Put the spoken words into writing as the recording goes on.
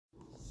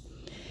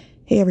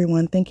Hey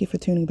everyone, thank you for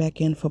tuning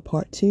back in for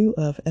part 2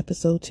 of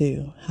episode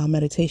 2, How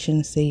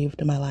Meditation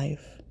Saved My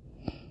Life.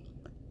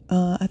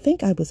 I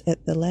think I was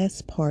at the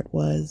last part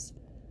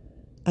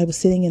I was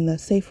sitting in the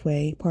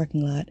Safeway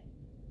parking lot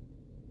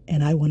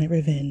and I wanted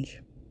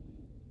revenge.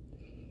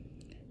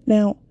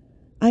 Now,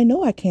 I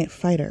know I can't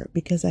fight her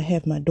because I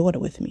have my daughter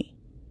with me.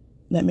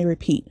 Let me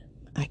repeat,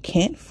 I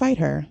can't fight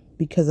her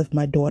because of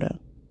my daughter.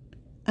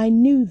 I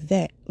knew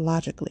that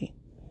logically.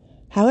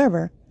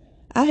 However,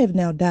 I have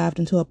now dived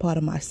into a part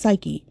of my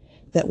psyche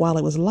that while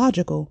it was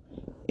logical,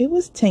 it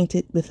was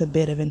tainted with a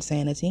bit of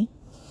insanity.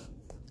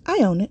 I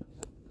own it.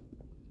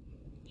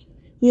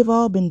 We have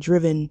all been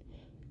driven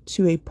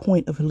to a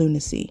point of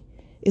lunacy,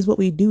 is what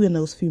we do in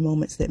those few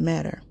moments that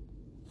matter.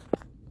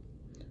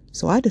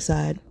 So I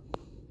decide,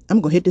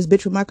 I'm going to hit this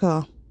bitch with my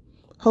car.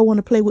 Ho want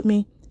to play with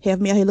me? Have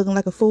me out here looking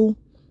like a fool?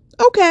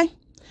 Okay.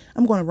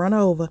 I'm going to run her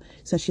over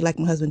since she like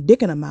my husband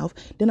dick in her mouth.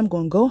 Then I'm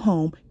going to go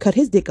home, cut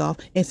his dick off,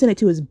 and send it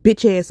to his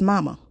bitch ass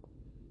mama.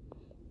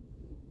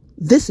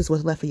 This is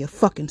what's left of your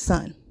fucking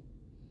son.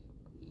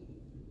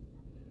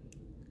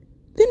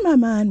 Then my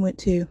mind went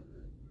to,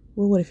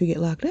 well, what if you get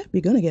locked up?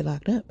 You're going to get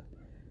locked up.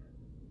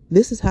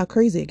 This is how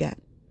crazy it got.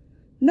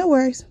 No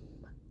worries.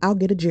 I'll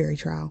get a jury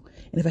trial.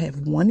 And if I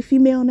have one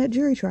female in that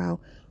jury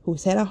trial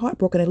who's had her heart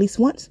broken at least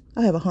once,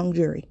 I'll have a hung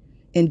jury.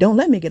 And don't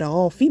let me get an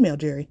all-female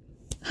jury.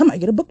 I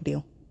might get a book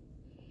deal.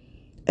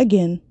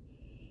 Again,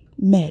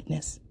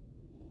 madness.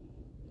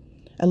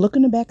 I look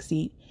in the back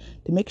seat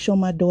to make sure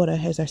my daughter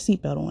has her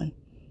seatbelt on,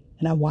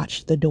 and I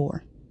watch the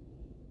door.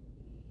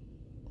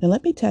 Now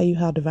let me tell you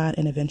how divine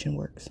intervention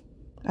works.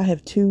 I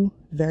have two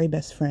very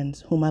best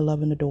friends whom I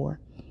love and adore.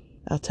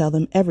 I'll tell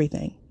them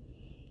everything,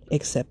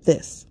 except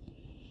this.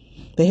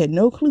 They had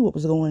no clue what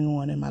was going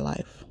on in my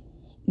life.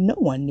 No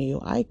one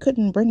knew. I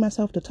couldn't bring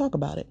myself to talk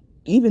about it,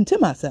 even to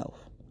myself.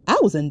 I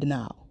was in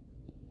denial.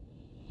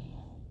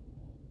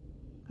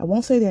 I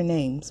won't say their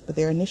names, but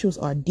their initials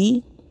are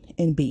D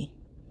and B.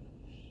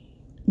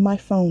 My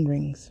phone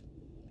rings.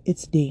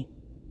 It's D.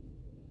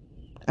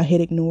 I hit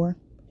ignore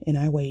and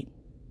I wait.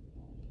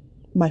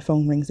 My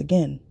phone rings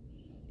again.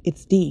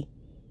 It's D.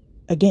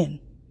 Again.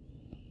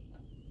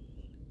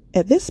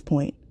 At this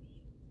point,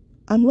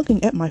 I'm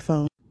looking at my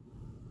phone.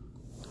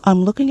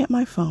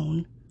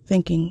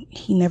 Thinking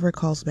he never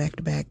calls back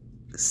to back.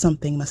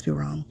 Something must be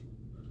wrong.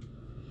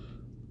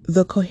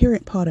 The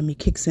coherent part of me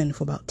kicks in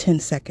for about 10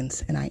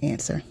 seconds and I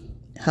answer.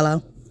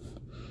 Hello?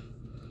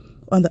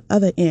 On the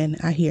other end,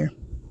 I hear,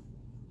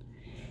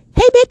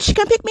 hey bitch,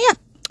 come pick me up.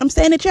 I'm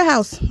staying at your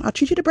house. I'll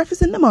treat you to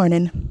breakfast in the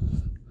morning.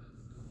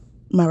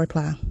 My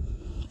reply,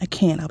 I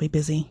can't, I'll be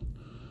busy.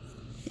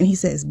 And he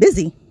says,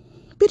 busy?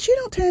 Bitch, you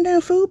don't turn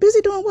down food. Busy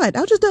doing what?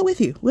 I'll just do it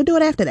with you. We'll do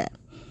it after that.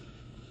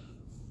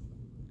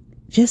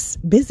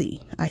 Just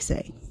busy, I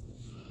say.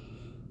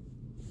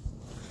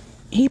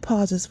 He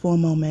pauses for a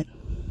moment.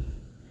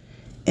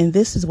 And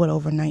this is what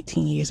over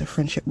 19 years of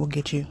friendship will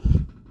get you.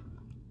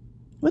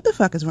 What the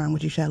fuck is wrong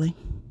with you, Shelly?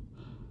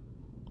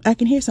 I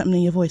can hear something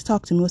in your voice.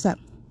 Talk to me. What's up?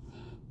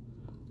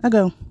 I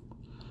go,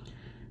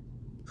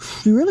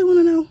 you really want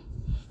to know?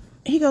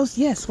 He goes,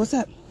 yes, what's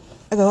up?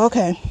 I go,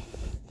 okay.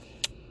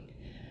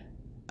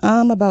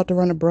 I'm about to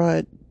run a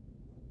broad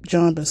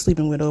John been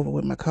sleeping with over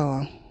with my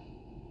car.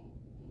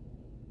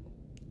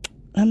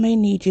 I may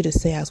need you to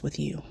say I was with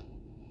you.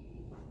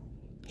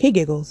 He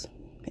giggles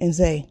and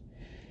say,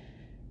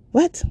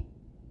 what?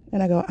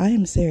 And I go, I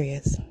am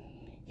serious.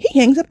 He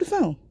hangs up the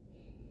phone.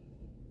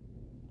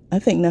 I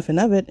think nothing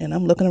of it, and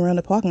I'm looking around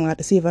the parking lot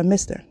to see if I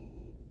missed her.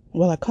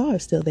 Well, her car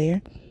is still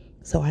there,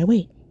 so I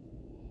wait.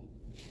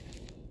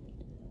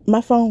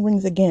 My phone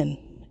rings again,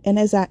 and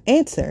as I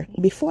answer,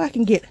 before I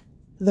can get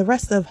the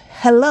rest of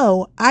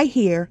hello, I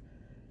hear,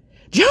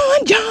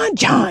 John,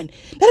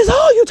 that is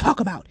all you talk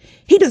about.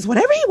 He does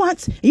whatever he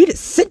wants, and you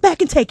just sit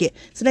back and take it.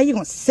 So now you're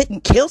going to sit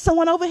and kill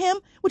someone over him?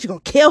 What, you going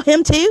to kill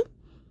him too?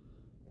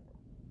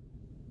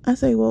 I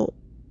say, well,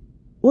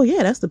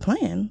 yeah, that's the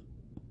plan.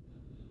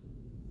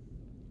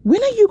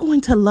 When are you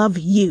going to love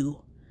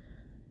you?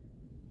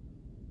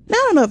 Now,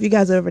 I don't know if you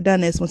guys have ever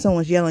done this when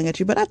someone's yelling at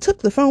you, but I took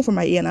the phone from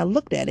my ear and I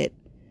looked at it,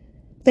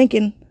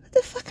 thinking, what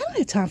the fuck? I don't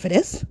have time for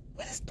this.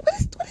 What is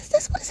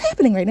this? What is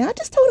happening right now? I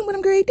just told him what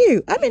I'm going to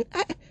do.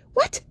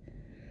 What?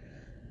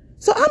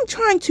 So I'm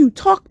trying to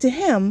talk to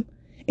him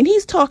and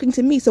he's talking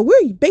to me. So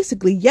we're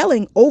basically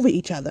yelling over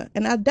each other.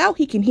 And I doubt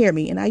he can hear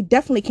me. And I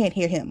definitely can't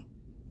hear him.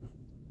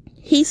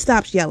 He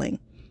stops yelling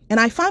and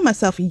I find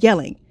myself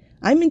yelling.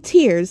 I'm in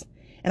tears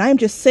and I'm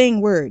just saying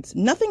words.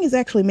 Nothing is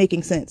actually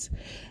making sense.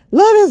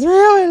 Love is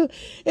real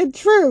and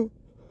true.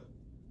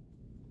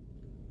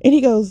 And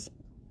he goes,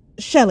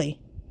 Shelly.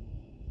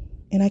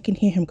 And I can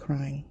hear him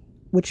crying,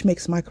 which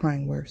makes my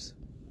crying worse.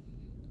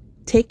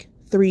 Take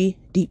 3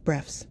 deep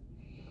breaths.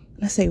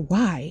 And I say,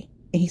 why?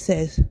 And he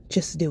says,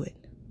 just do it.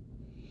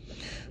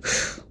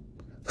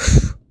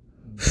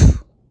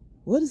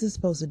 What is this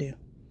supposed to do?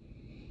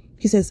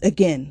 He says,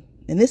 again.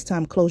 And this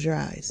time, close your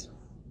eyes.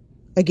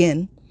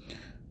 Again.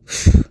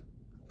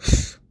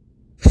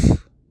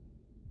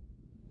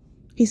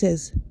 He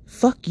says,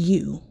 fuck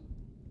you.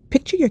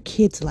 Picture your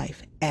kid's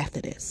life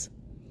after this.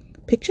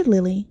 Picture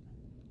Lily,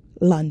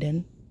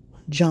 London,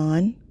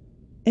 John,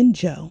 and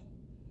Joe,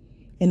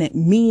 and that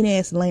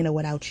mean-ass Lena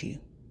without you.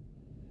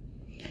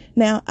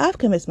 Now, I've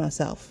convinced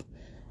myself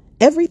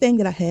everything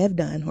that I have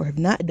done or have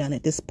not done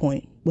at this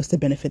point was to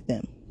benefit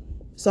them.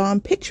 So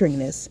I'm picturing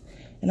this,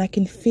 and I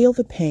can feel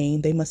the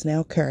pain they must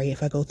now carry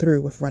if I go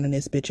through with running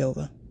this bitch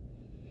over.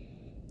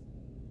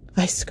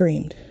 I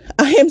screamed.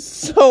 I am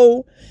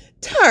so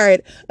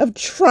tired of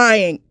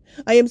trying.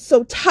 I am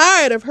so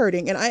tired of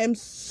hurting, and I am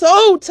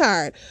so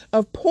tired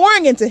of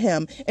pouring into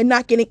him and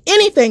not getting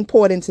anything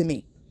poured into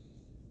me.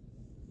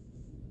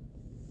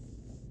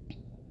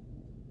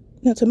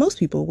 Now, to most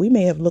people, we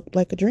may have looked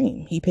like a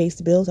dream. He pays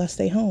the bills, I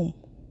stay home.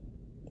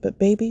 But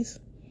babies,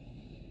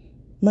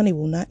 money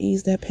will not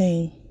ease that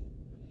pain.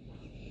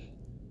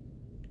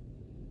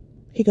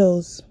 He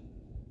goes,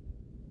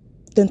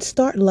 then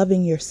start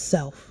loving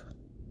yourself.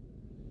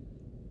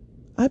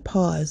 I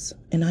pause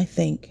and I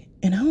think,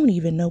 and I don't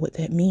even know what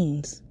that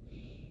means.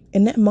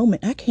 In that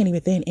moment, I can't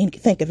even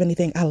think of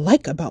anything I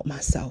like about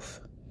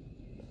myself.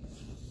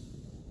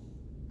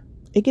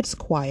 It gets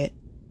quiet.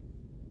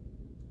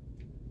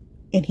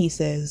 And he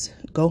says,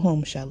 go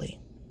home, Shelly.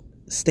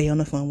 Stay on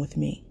the phone with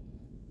me.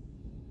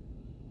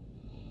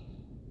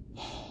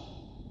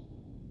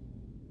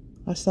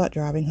 I start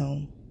driving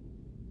home.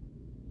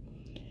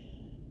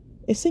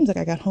 It seems like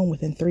I got home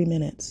within 3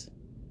 minutes.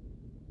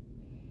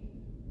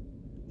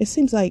 It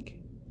seems like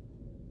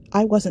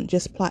I wasn't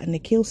just plotting to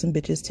kill some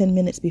bitches 10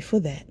 minutes before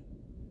that.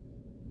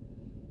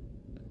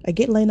 I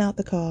get Lena out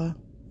the car.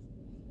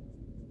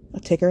 I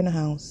take her in the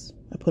house.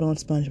 I put on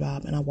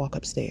SpongeBob and I walk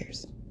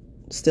upstairs.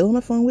 Still on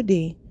the phone with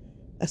D.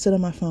 I sit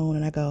on my phone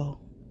and I go,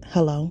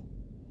 hello.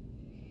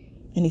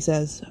 And he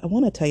says, I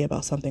want to tell you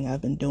about something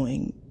I've been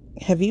doing.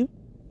 Have you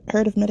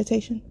heard of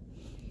meditation?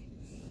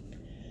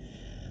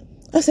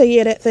 I say,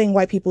 yeah, that thing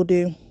white people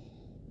do.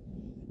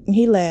 And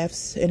he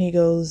laughs and he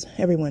goes,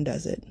 everyone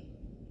does it.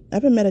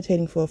 I've been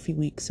meditating for a few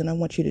weeks and I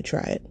want you to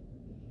try it.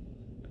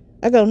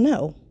 I go,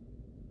 no.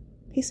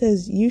 He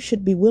says, you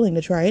should be willing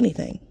to try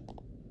anything.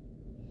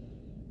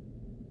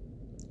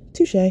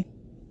 Touche.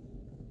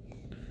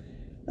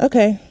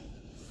 Okay,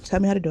 tell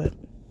me how to do it.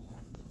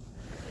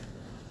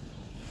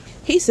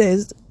 He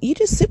says, you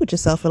just sit with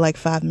yourself for like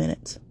 5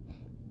 minutes.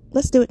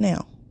 Let's do it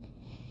now.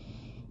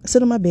 I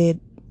sit on my bed,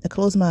 I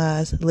close my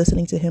eyes,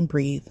 listening to him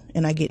breathe,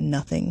 and I get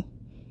nothing.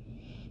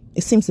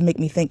 It seems to make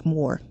me think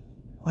more.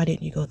 Why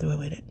didn't you go through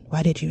with it?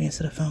 Why did you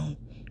answer the phone?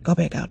 Go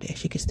back out there.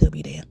 She could still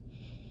be there.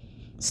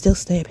 Still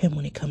stab him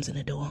when he comes in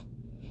the door.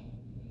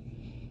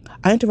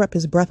 I interrupt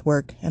his breath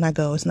work, and I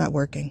go, it's not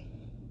working.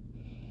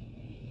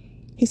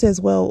 He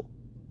says, well,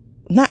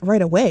 not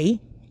right away.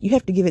 You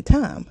have to give it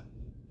time.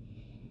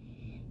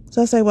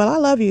 So I say, well, I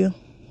love you.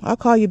 I'll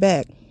call you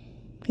back.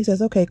 He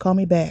says, okay, call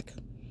me back.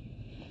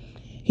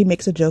 He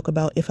makes a joke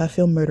about if I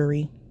feel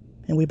murdery,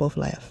 and we both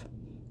laugh.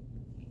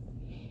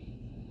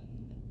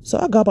 So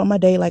I go about my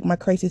day like my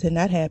crisis had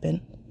not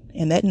happened.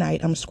 And that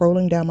night, I'm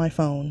scrolling down my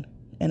phone,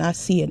 and I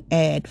see an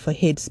ad for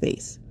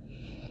Headspace,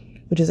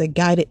 which is a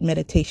guided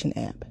meditation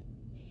app.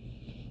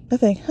 I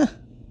think,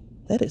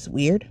 that is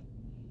weird.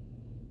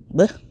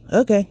 But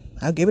okay,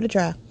 I'll give it a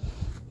try.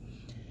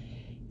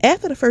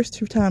 After the first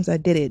 2 times I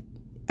did it,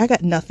 I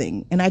got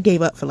nothing, and I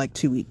gave up for like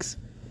 2 weeks.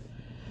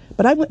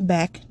 But I went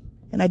back,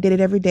 and I did it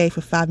every day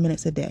for 5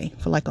 minutes a day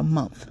for like a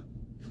month.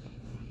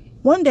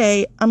 One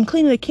day, I'm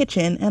cleaning the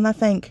kitchen, and I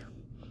think,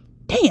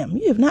 damn,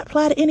 you have not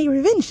plotted any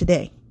revenge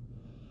today.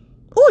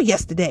 Or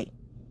yesterday.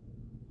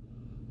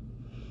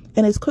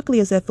 And as quickly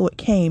as that thought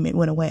came, it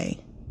went away.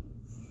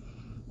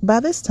 By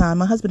this time,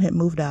 my husband had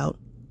moved out,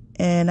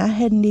 and I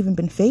hadn't even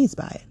been fazed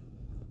by it.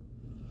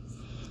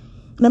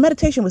 Now,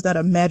 meditation was not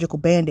a magical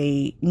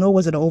band-aid, nor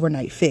was it an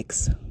overnight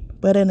fix.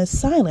 But in the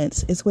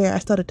silence is where I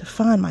started to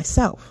find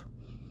myself.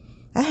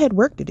 I had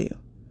work to do.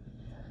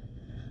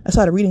 I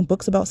started reading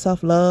books about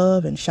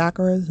self-love and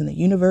chakras and the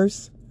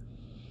universe.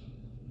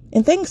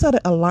 And things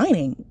started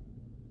aligning.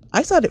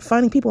 I started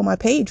finding people on my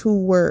page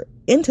who were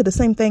into the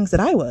same things that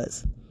I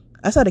was.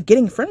 I started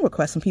getting friend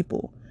requests from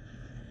people.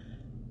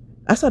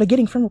 I started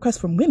getting friend requests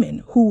from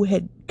women who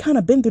had kind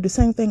of been through the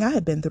same thing I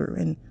had been through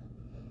and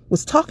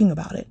was talking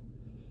about it.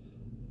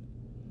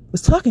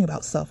 Was talking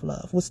about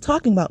self-love, was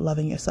talking about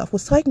loving yourself,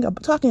 was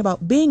talking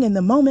about being in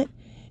the moment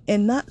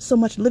and not so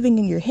much living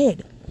in your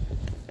head.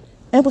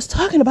 And was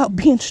talking about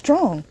being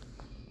strong.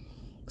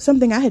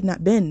 Something I had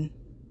not been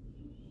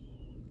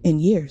in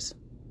years.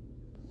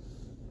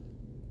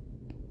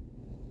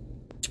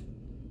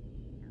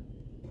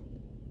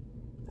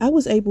 I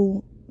was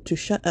able to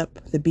shut up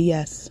the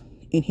BS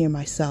and hear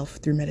myself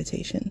through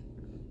meditation.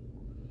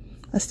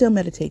 I still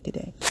meditate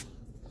today.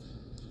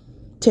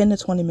 10 to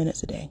 20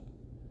 minutes a day.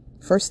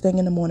 First thing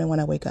in the morning when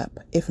I wake up.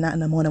 If not in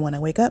the morning when I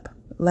wake up,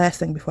 last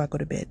thing before I go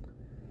to bed.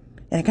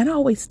 And I can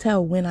always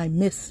tell when I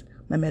miss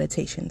my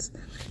meditations.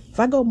 If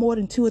I go more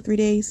than 2 or 3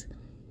 days,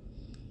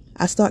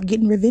 I start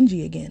getting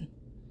revengey again.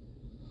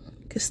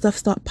 Because stuff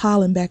start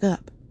piling back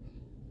up.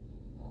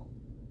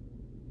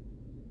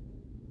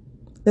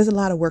 There's a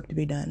lot of work to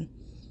be done.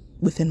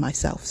 within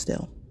myself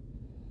still.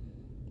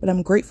 But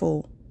I'm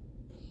grateful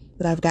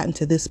that I've gotten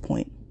to this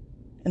point,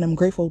 and I'm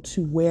grateful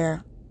to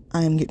where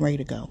I am getting ready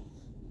to go.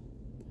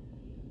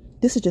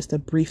 This is just a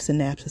brief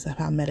synopsis of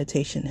how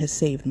meditation has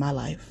saved my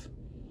life,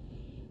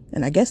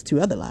 and I guess 2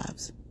 other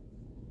lives.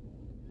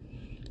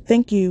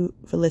 Thank you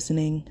for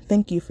listening.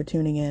 Thank you for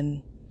tuning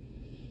in.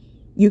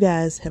 You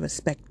guys have a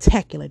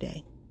spectacular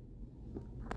day.